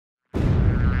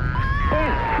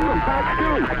Good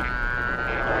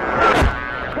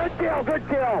kill, good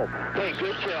kill. Hey,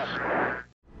 good kill.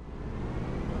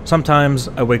 Sometimes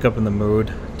I wake up in the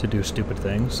mood to do stupid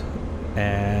things,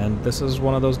 and this is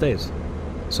one of those days.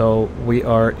 So we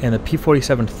are in a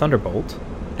P-47 Thunderbolt,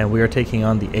 and we are taking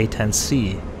on the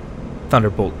A-10C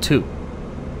Thunderbolt 2.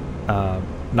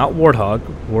 Not Warthog.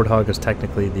 Warthog is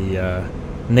technically the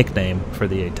nickname for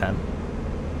the A-10.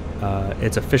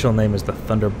 Its official name is the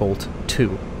Thunderbolt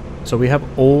 2. So we have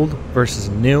old versus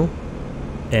new,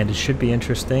 and it should be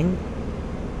interesting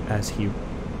as he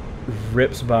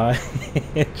rips by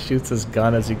and shoots his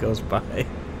gun as he goes by.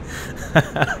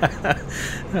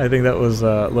 I think that was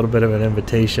a little bit of an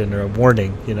invitation or a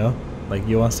warning, you know? Like,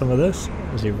 you want some of this?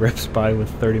 As he rips by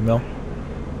with 30 mil.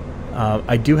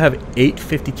 I do have 8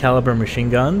 50 caliber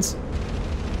machine guns,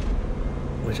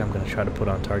 which I'm going to try to put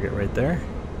on target right there.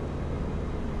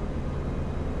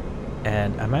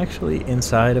 And I'm actually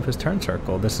inside of his turn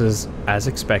circle. This is as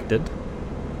expected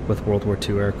with World War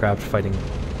II aircraft fighting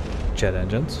jet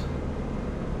engines.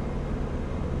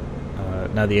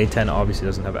 Now the A-10 obviously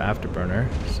doesn't have afterburner,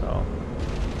 so...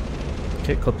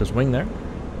 Okay, clipped his wing there.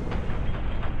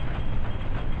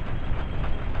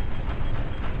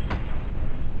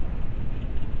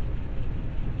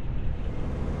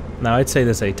 Now I'd say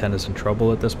this A-10 is in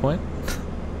trouble at this point.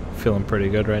 Feeling pretty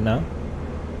good right now.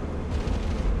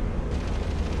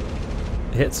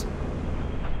 Hits.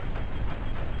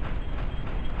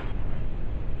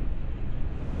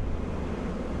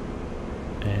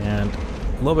 And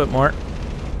a little bit more.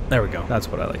 There we go. That's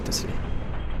what I like to see.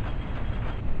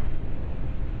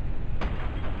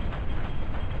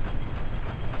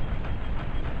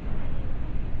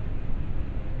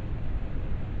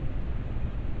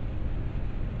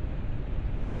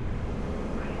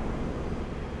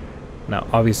 Now,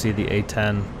 obviously the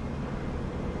A-10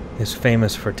 is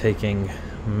famous for taking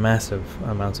massive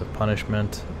amounts of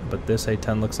punishment, but this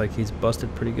A-10 looks like he's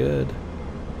busted pretty good.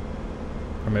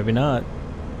 Or maybe not.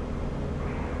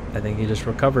 I think he just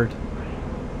recovered.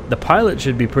 The pilot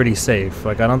should be pretty safe.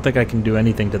 Like, I don't think I can do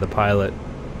anything to the pilot.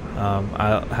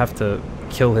 I'll have to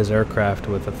kill his aircraft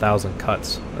with 1,000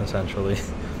 cuts, essentially,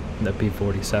 the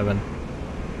P-47.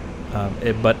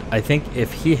 But I think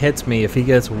if he hits me, if he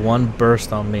gets one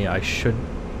burst on me, I should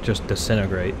just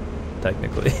disintegrate,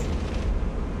 technically.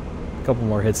 A couple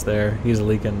more hits there. He's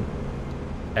leaking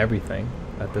everything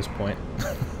at this point.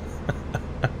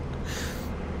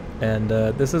 And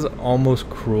this is almost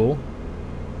cruel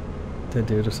to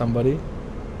do to somebody.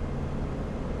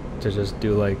 To just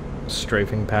do like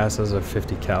strafing passes of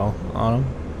 50 cal on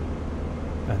them.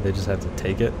 And they just have to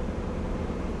take it.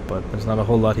 But there's not a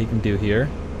whole lot he can do here.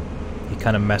 He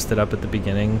kind of messed it up at the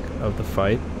beginning of the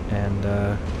fight,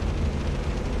 and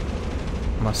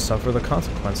must suffer the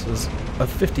consequences of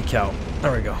 50 cal.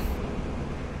 There we go.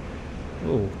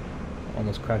 Ooh,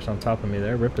 almost crashed on top of me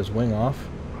there, ripped his wing off.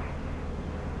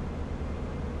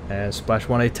 And splash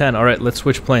 1 A-10. Alright, let's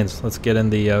switch planes. Let's get in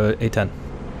the A-10.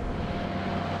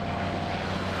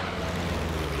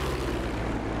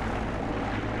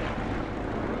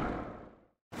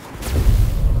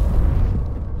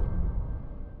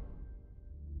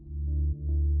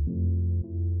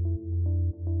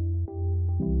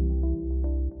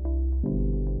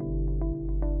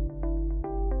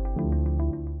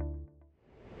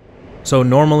 So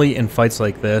normally in fights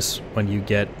like this, when you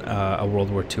get a World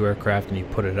War II aircraft and you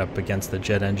put it up against the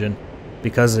jet engine,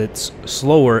 because it's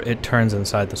slower, it turns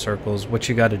inside the circles. What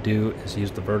you got to do is use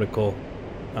the vertical.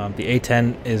 The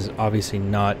A-10 is obviously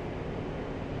not,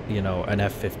 you know, an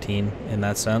F-15 in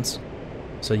that sense.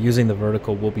 So using the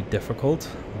vertical will be difficult,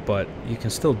 but you can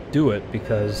still do it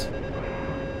because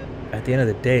at the end of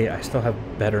the day, I still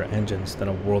have better engines than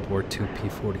a World War II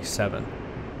P-47.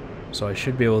 So I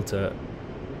should be able to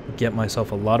get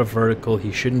myself a lot of vertical.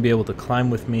 He shouldn't be able to climb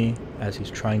with me as he's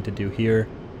trying to do here.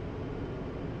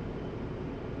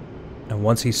 And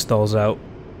once he stalls out,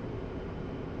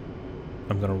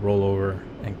 I'm gonna roll over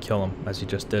and kill him as he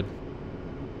just did.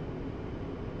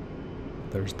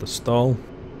 There's the stall.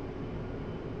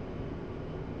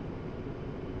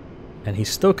 And he's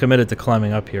still committed to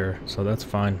climbing up here, so that's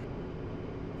fine.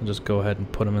 I'll just go ahead and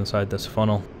put him inside this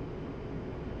funnel.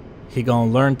 He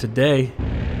gonna learn today.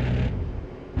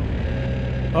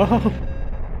 Oh!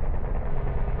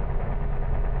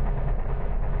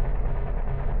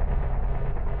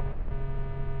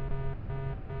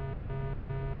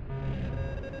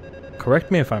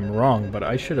 Correct me if I'm wrong, but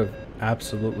I should have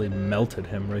absolutely melted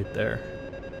him right there.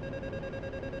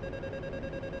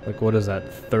 Like, what is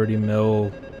that? 30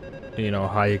 mil, you know,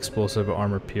 high explosive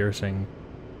armor piercing.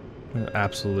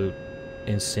 Absolute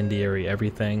incendiary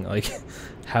everything. Like,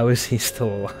 how is he still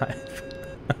alive?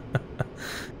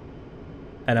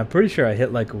 And I'm pretty sure I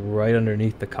hit like right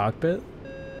underneath the cockpit.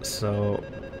 So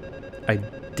I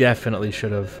definitely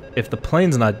should have... If the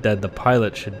plane's not dead, the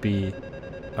pilot should be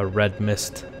a red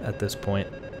mist at this point.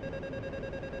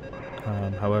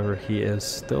 However, he is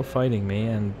still fighting me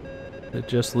and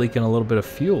just leaking a little bit of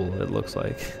fuel, it looks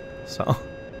like. So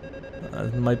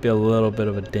it might be a little bit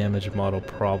of a damaged model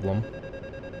problem.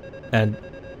 And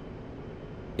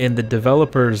in the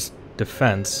developer's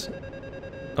defense...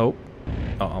 Oh,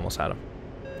 almost had him.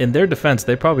 In their defense,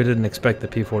 they probably didn't expect the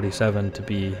P-47 to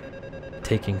be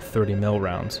taking 30 mil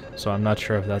rounds. So I'm not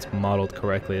sure if that's modeled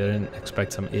correctly. They didn't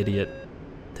expect some idiot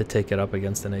to take it up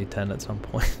against an A-10 at some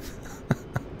point.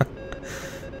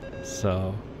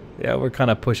 So, yeah, we're kind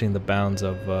of pushing the bounds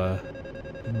of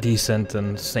decent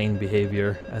and sane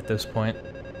behavior at this point.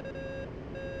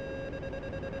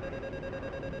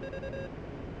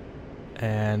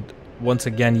 And once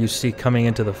again, you see coming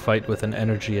into the fight with an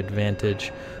energy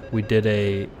advantage. We did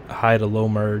a high to low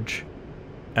merge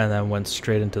and then went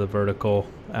straight into the vertical.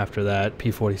 After that,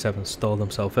 P-47 stalled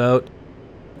himself out,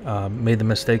 made the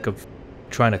mistake of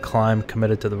trying to climb,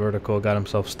 committed to the vertical, got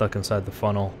himself stuck inside the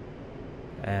funnel,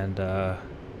 and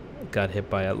got hit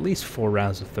by at least 4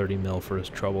 rounds of 30 mil for his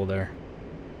trouble there.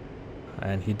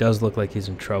 And he does look like he's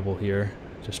in trouble here,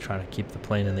 just trying to keep the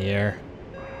plane in the air.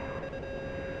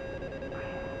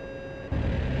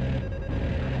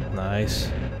 Nice.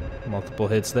 Multiple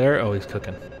hits there. Oh, he's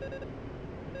cooking.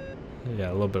 Yeah,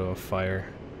 a little bit of a fire.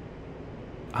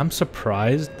 I'm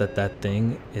surprised that that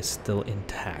thing is still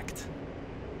intact.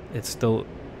 It still,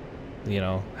 you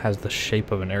know, has the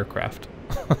shape of an aircraft.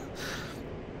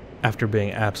 After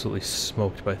being absolutely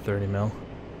smoked by 30 mil.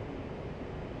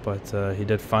 But he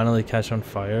did finally catch on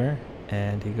fire,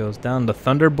 and he goes down. The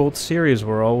Thunderbolt series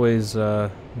were always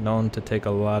known to take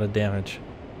a lot of damage.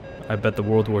 I bet the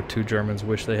World War II Germans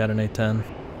wish they had an A-10.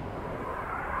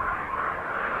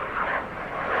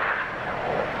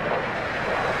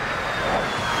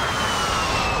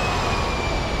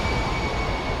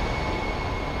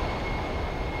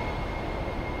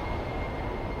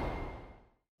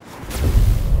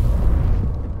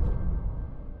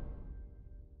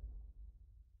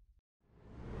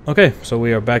 Okay, so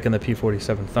we are back in the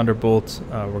P-47 Thunderbolt.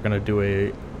 We're going to do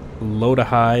a low to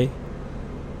high,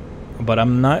 but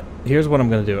I'm not... Here's what I'm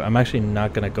going to do. I'm actually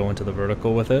not going to go into the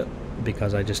vertical with it,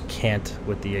 because I just can't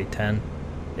with the A-10.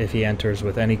 If he enters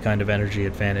with any kind of energy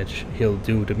advantage, he'll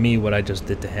do to me what I just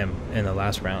did to him in the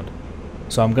last round.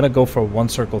 So I'm going to go for a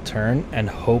one-circle turn and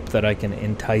hope that I can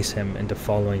entice him into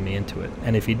following me into it.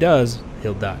 And if he does,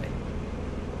 he'll die.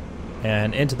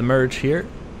 And into the merge here.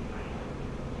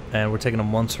 And we're taking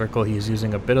him one circle. He's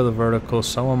using a bit of the vertical,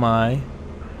 so am I.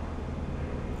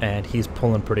 And he's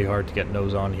pulling pretty hard to get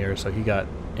nose on here, so he got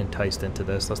enticed into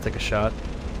this. Let's take a shot.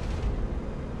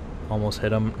 Almost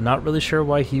hit him. Not really sure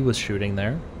why he was shooting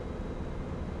there.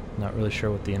 Not really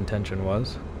sure what the intention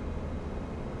was.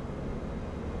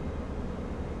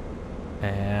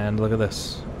 And look at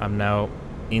this. I'm now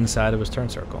inside of his turn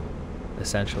circle,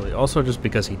 essentially. Also just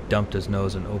because he dumped his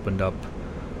nose and opened up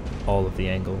all of the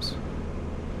angles.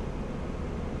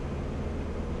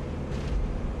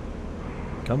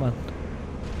 Come on.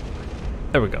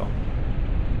 There we go.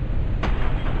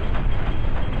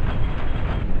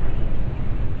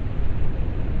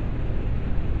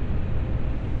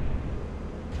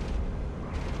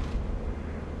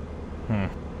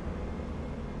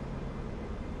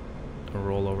 A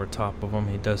roll over top of him.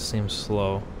 He does seem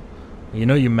slow. You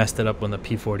know you messed it up when the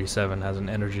P-47 has an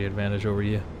energy advantage over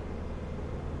you.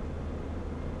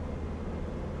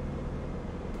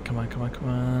 Come on, come on, come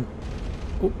on.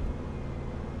 Oop.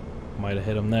 Might have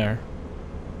hit him there.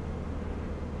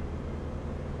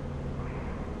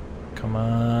 Come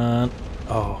on.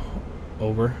 Oh,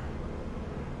 over.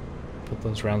 Put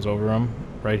those rounds over him.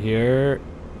 Right here.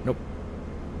 Nope.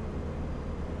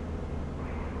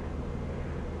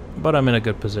 But I'm in a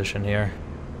good position here.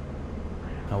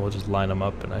 I will just line him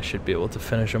up and I should be able to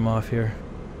finish him off here.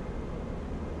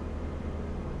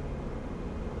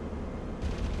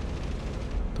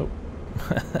 Oh.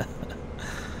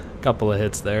 Couple of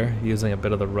hits there, using a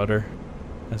bit of the rudder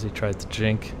as he tried to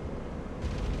jink.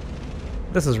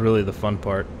 This is really the fun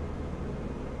part.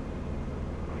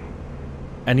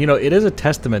 And you know, it is a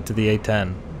testament to the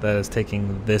A-10 that is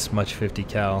taking this much 50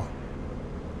 cal.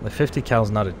 The 50 cal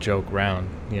is not a joke round,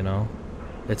 you know.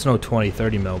 It's no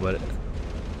 20-30 mil, but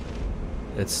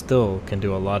it still can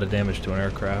do a lot of damage to an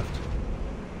aircraft.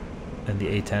 And the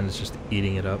A-10 is just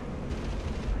eating it up.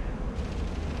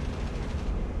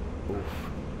 Oof.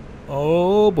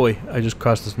 Oh boy, I just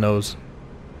crossed his nose.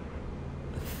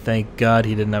 Thank God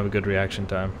he didn't have a good reaction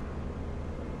time.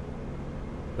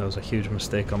 That was a huge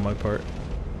mistake on my part.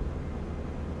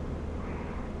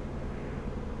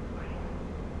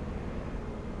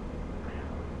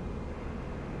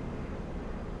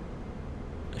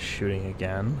 Shooting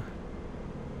again.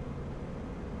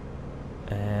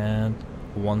 And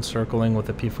one circling with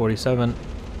a P-47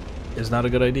 is not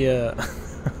a good idea.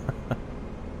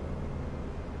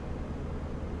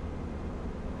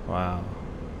 Wow.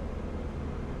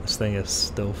 This thing is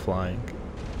still flying.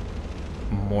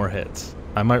 More hits.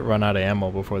 I might run out of ammo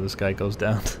before this guy goes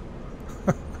down.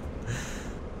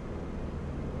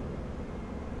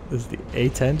 The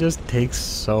A-10 just takes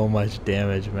so much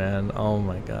damage, man. Oh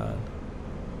my god.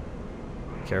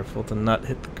 Careful to not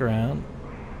hit the ground.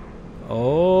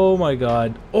 Oh my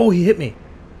god. Oh, he hit me.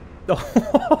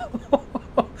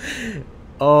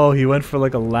 Oh, he went for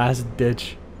like a last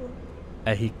ditch.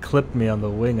 And he clipped me on the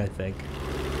wing, I think.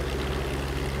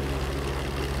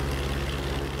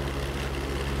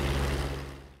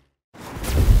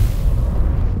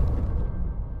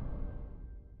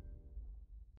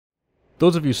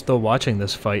 Those of you still watching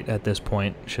this fight at this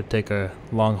point should take a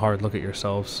long, hard look at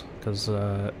yourselves, because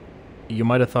you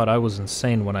might have thought I was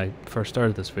insane when I first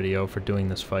started this video for doing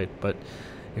this fight, but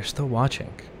you're still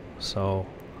watching. So,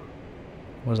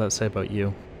 what does that say about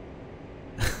you?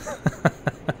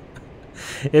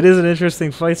 It is an interesting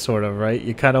fight, sort of, right?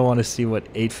 You kind of want to see what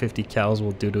 850 cals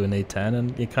will do to an A-10,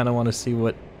 and you kind of want to see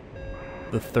what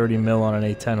the 30 mil on an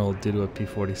A-10 will do to a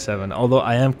P-47. Although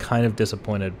I am kind of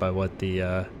disappointed by what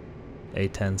the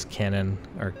A-10's cannon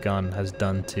or gun has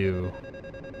done to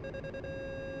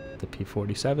the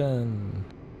P-47.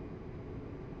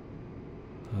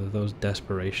 Those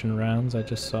desperation rounds I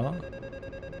just saw.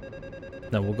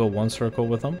 Now we'll go one circle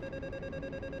with them.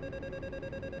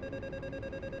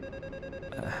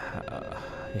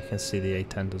 You can see the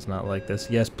A-10 does not like this.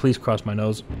 Yes, please cross my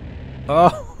nose.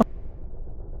 Oh!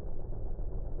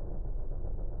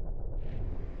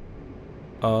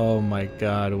 Oh my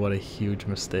god, what a huge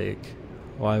mistake.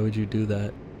 Why would you do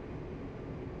that?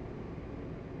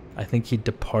 I think he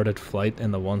departed flight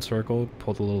in the one circle,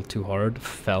 pulled a little too hard,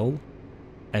 fell,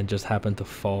 and just happened to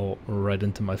fall right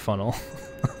into my funnel.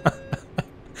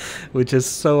 Which is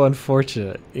so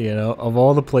unfortunate, you know? Of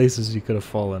all the places you could have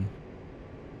fallen,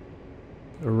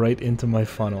 right into my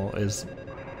funnel is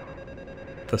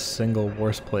the single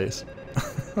worst place.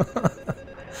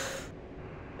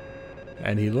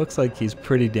 And he looks like he's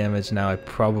pretty damaged now. I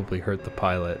probably hurt the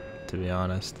pilot, to be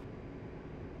honest.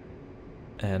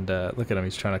 And look at him,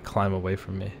 he's trying to climb away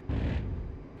from me.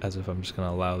 As if I'm just going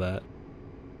to allow that.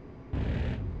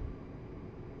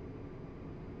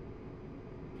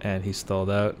 And he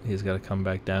stalled out. He's got to come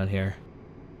back down here.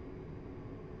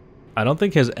 I don't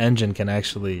think his engine can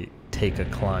actually take a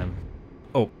climb.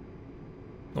 Oh.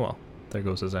 Well, there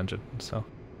goes his engine, so.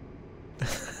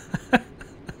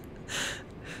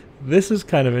 This is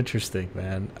kind of interesting,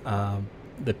 man.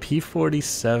 The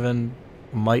P-47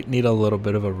 might need a little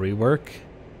bit of a rework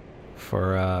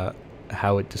for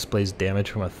how it displays damage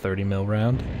from a 30 mil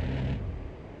round.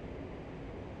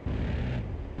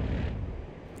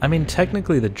 I mean,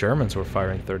 technically the Germans were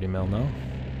firing 30 mil, no?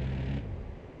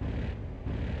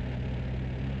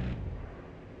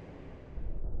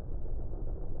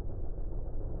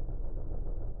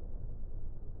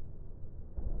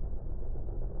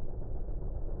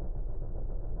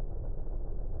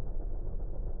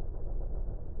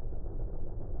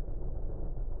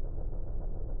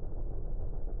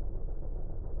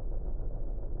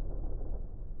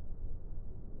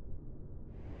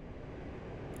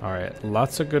 Alright,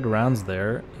 lots of good rounds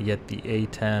there, yet the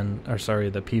A-10, or sorry,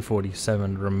 the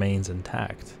P-47 remains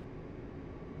intact.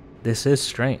 This is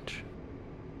strange.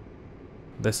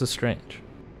 This is strange.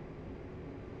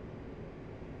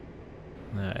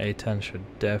 A-10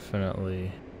 should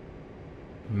definitely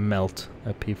melt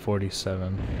a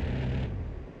P-47.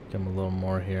 Give him a little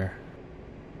more here.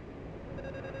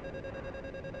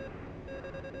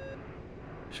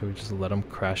 Should we just let him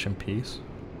crash in peace?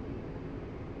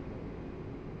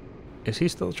 Is he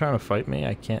still trying to fight me?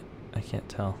 I can't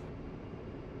tell.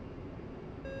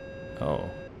 Oh.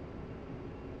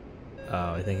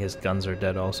 Oh, I think his guns are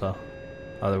dead also.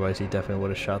 Otherwise he definitely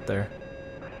would have shot there.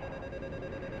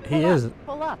 He is.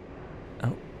 Pull up.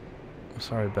 Oh.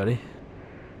 Sorry, buddy.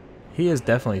 He is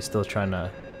definitely still trying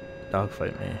to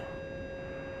dogfight me.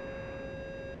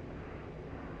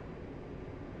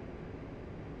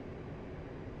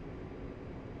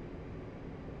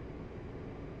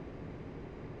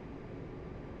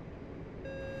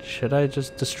 Should I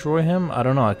just destroy him? I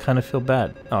don't know. I kind of feel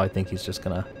bad. Oh, I think he's just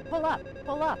gonna... Pull up.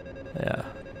 Pull up. Yeah.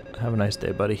 Have a nice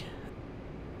day, buddy.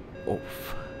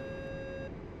 Oof.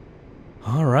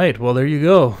 Alright, well there you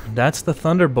go. That's the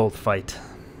Thunderbolt fight.